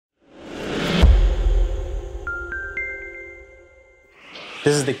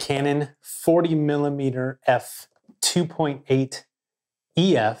This is the Canon 40mm F2.8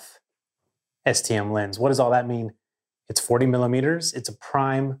 EF STM lens. What does all that mean? It's 40 millimeters. It's a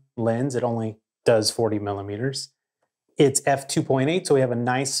prime lens. It only does 40 millimeters. It's f2.8, so we have a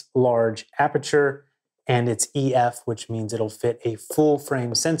nice large aperture, and it's EF, which means it'll fit a full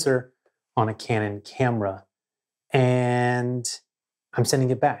frame sensor on a Canon camera. And I'm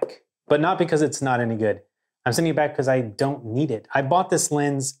sending it back, but not because it's not any good. I'm sending it back because I don't need it. I bought this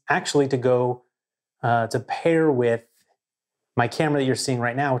lens actually to go to pair with my camera that you're seeing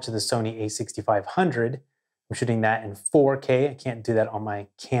right now, which is the Sony a6500. I'm shooting that in 4K. I can't do that on my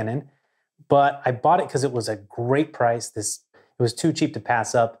Canon, but I bought it because it was a great price. It was too cheap to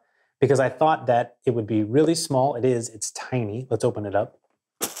pass up because I thought that it would be really small. It is. It's tiny. Let's open it up.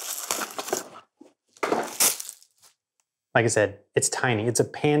 Like I said, it's tiny. It's a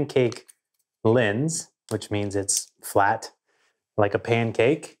pancake lens, which means it's flat like a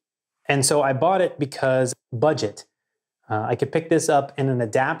pancake. And so I bought it because budget. I could pick this up in an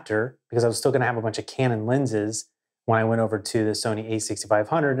adapter because I was still going to have a bunch of Canon lenses when I went over to the Sony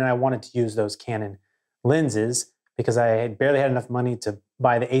a6500, and I wanted to use those Canon lenses because I had barely had enough money to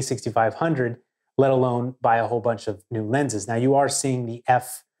buy the a6500, let alone buy a whole bunch of new lenses. Now you are seeing the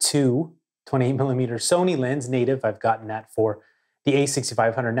f2 28mm Sony lens native. I've gotten that for the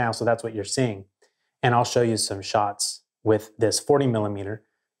a6500 now, so that's what you're seeing. And I'll show you some shots with this 40mm.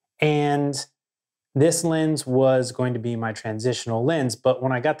 And this lens was going to be my transitional lens, but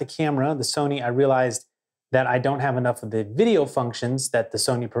when I got the camera, the Sony, I realized that I don't have enough of the video functions that the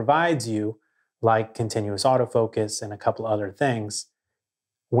Sony provides you, like continuous autofocus and a couple other things,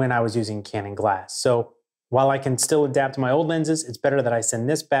 when I was using Canon glass. So while I can still adapt to my old lenses, it's better that I send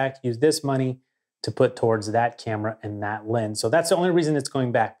this back, use this money to put towards that camera and that lens. So that's the only reason it's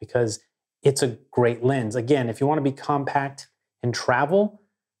going back, because it's a great lens. Again, if you want to be compact and travel,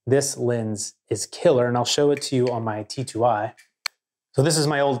 this lens is killer, and I'll show it to you on my T2i. So this is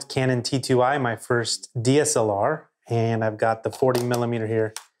my old Canon T2i, my first DSLR, and I've got the 40mm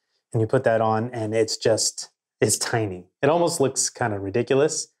here, and you put that on, and it's tiny. It almost looks kind of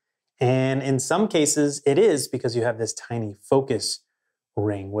ridiculous, and in some cases it is, because you have this tiny focus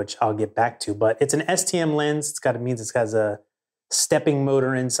ring, which I'll get back to, but it's an STM lens. It means it has a stepping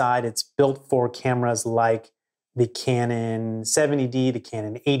motor inside. It's built for cameras like the Canon 70D, the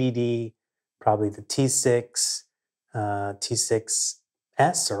Canon 80D, probably the T6,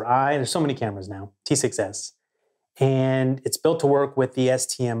 T6S or I. There's so many cameras now, T6S. And it's built to work with the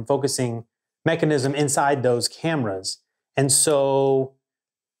STM focusing mechanism inside those cameras. And so,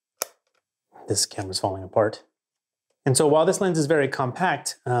 this camera's falling apart. And so while this lens is very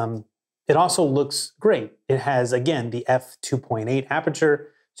compact, it also looks great. It has, again, the f2.8 aperture,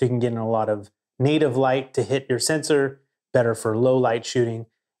 so you can get in a lot of native light to hit your sensor, better for low light shooting.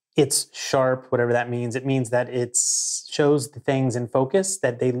 It's sharp, whatever that means. It means that it shows the things in focus,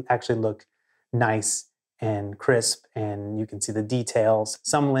 that they actually look nice and crisp, and you can see the details.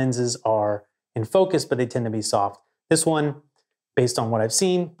 Some lenses are in focus, but they tend to be soft. This one, based on what I've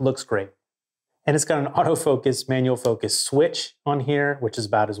seen, looks great. And it's got an autofocus, manual focus switch on here, which is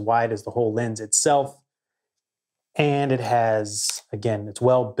about as wide as the whole lens itself. And it has, again, it's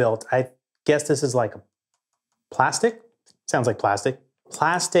well built. I guess this is like a plastic. Sounds like plastic.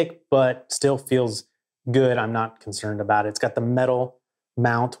 Plastic, but still feels good. I'm not concerned about it. It's got the metal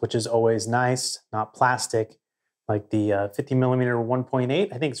mount, which is always nice, not plastic, like the 50mm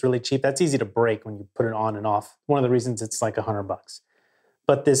 1.8. I think it's really cheap. That's easy to break when you put it on and off. One of the reasons it's like $100.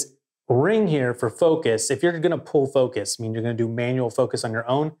 But this ring here for focus, if you're going to pull focus, I mean, you're going to do manual focus on your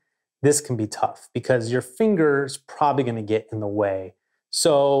own, this can be tough because your finger's probably going to get in the way.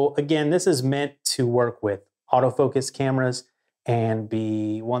 So again, this is meant to work with autofocus cameras and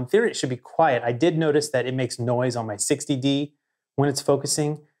be, well, in theory, it should be quiet. I did notice that it makes noise on my 60D when it's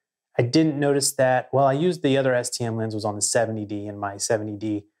focusing. I didn't notice that, well, I used the other STM lens was on the 70D in my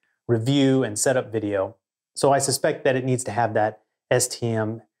 70D review and setup video. So I suspect that it needs to have that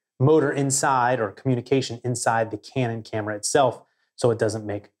STM motor inside or communication inside the Canon camera itself so it doesn't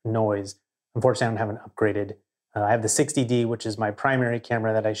make noise. Unfortunately, I don't have an upgraded. I have the 60D, which is my primary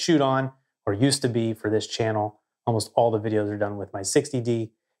camera that I shoot on, or used to be for this channel. Almost all the videos are done with my 60D,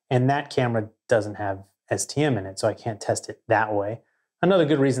 and that camera doesn't have STM in it, so I can't test it that way. Another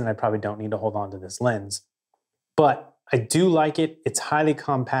good reason that I probably don't need to hold on to this lens. But I do like it. It's highly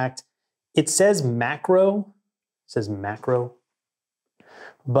compact. It says macro.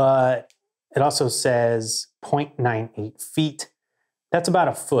 But it also says 0.98 feet. That's about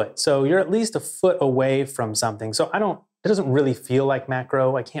a foot. So you're at least a foot away from something. So it doesn't really feel like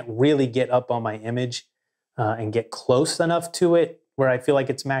macro. I can't really get up on my image and get close enough to it where I feel like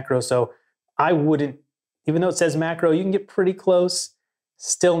it's macro. So I wouldn't, even though it says macro, you can get pretty close.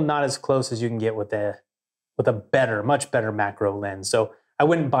 Still not as close as you can get with a better, much better macro lens. So I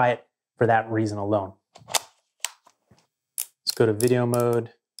wouldn't buy it for that reason alone. Let's go to video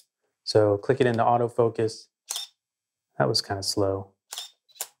mode. So click it into autofocus. That was kind of slow.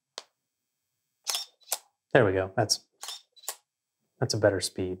 There we go. That's a better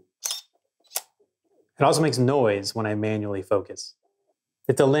speed. It also makes noise when I manually focus.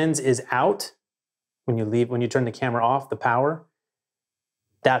 If the lens is out, when you turn the camera off, the power,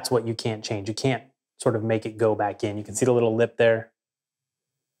 that's what you can't change. You can't sort of make it go back in. You can see the little lip there.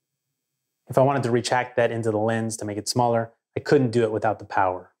 If I wanted to retract that into the lens to make it smaller, I couldn't do it without the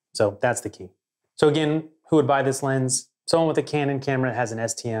power. So that's the key. So again, who would buy this lens? Someone with a Canon camera that has an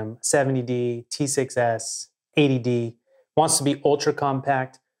STM 70D, T6S, 80D, wants to be ultra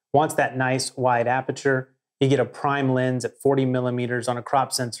compact, wants that nice wide aperture. You get a prime lens at 40 millimeters on a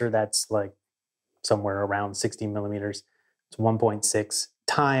crop sensor that's like somewhere around 60 millimeters. It's 1.6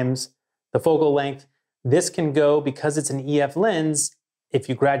 times the focal length. This can go, because it's an EF lens, if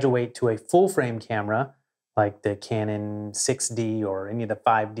you graduate to a full frame camera, like the Canon 6D or any of the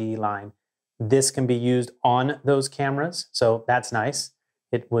 5D line, this can be used on those cameras. So that's nice.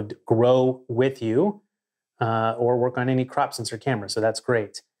 It would grow with you or work on any crop sensor camera. So that's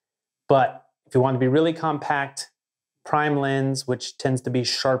great. But if you want to be really compact, prime lens, which tends to be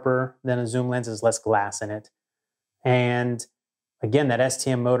sharper than a zoom lens, is less glass in it. And again, that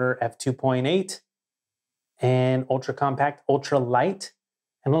STM motor F2.8 and ultra compact, ultra light,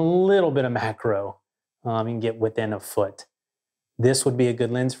 and a little bit of macro. You can get within a foot. This would be a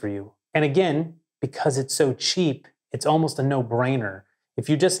good lens for you. And again, because it's so cheap, it's almost a no-brainer. If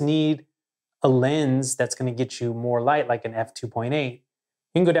you just need a lens that's going to get you more light, like an F2.8, you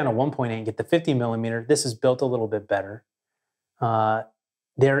can go down to 1.8 and get the 50 millimeter. This is built a little bit better.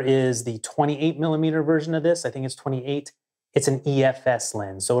 There is the 28 millimeter version of this. I think it's 28. It's an EFS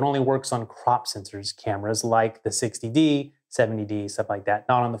lens, so it only works on crop sensors cameras like the 60D, 70D, stuff like that,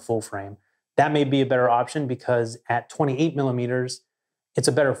 not on the full frame. That may be a better option because at 28 millimeters, it's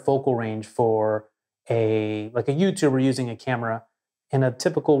a better focal range for like a YouTuber using a camera in a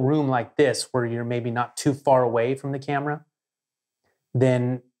typical room like this where you're maybe not too far away from the camera.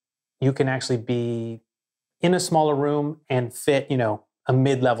 Then you can actually be in a smaller room and fit, a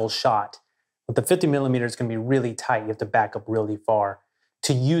mid-level shot. But the 50 millimeter is going to be really tight. You have to back up really far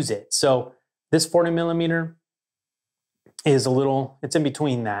to use it. So this 40 millimeter is it's in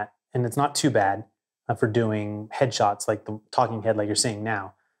between that, and it's not too bad for doing headshots like the talking head like you're seeing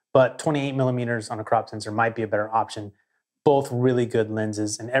now. But 28 millimeters on a crop sensor might be a better option. Both really good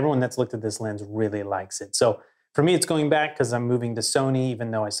lenses, and everyone that's looked at this lens really likes it. So for me, it's going back because I'm moving to Sony,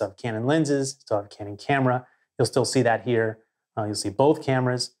 even though I still have Canon lenses, still have Canon camera. You'll still see that here. You'll see both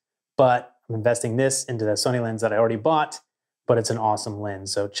cameras, but I'm investing this into the Sony lens that I already bought, but it's an awesome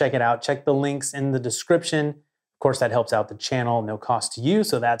lens. So check it out. Check the links in the description. Of course, that helps out the channel, no cost to you,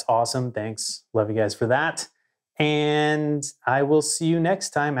 so that's awesome. Thanks. Love you guys for that. And I will see you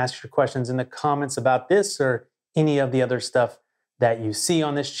next time. Ask your questions in the comments about this or any of the other stuff that you see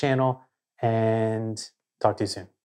on this channel, and talk to you soon.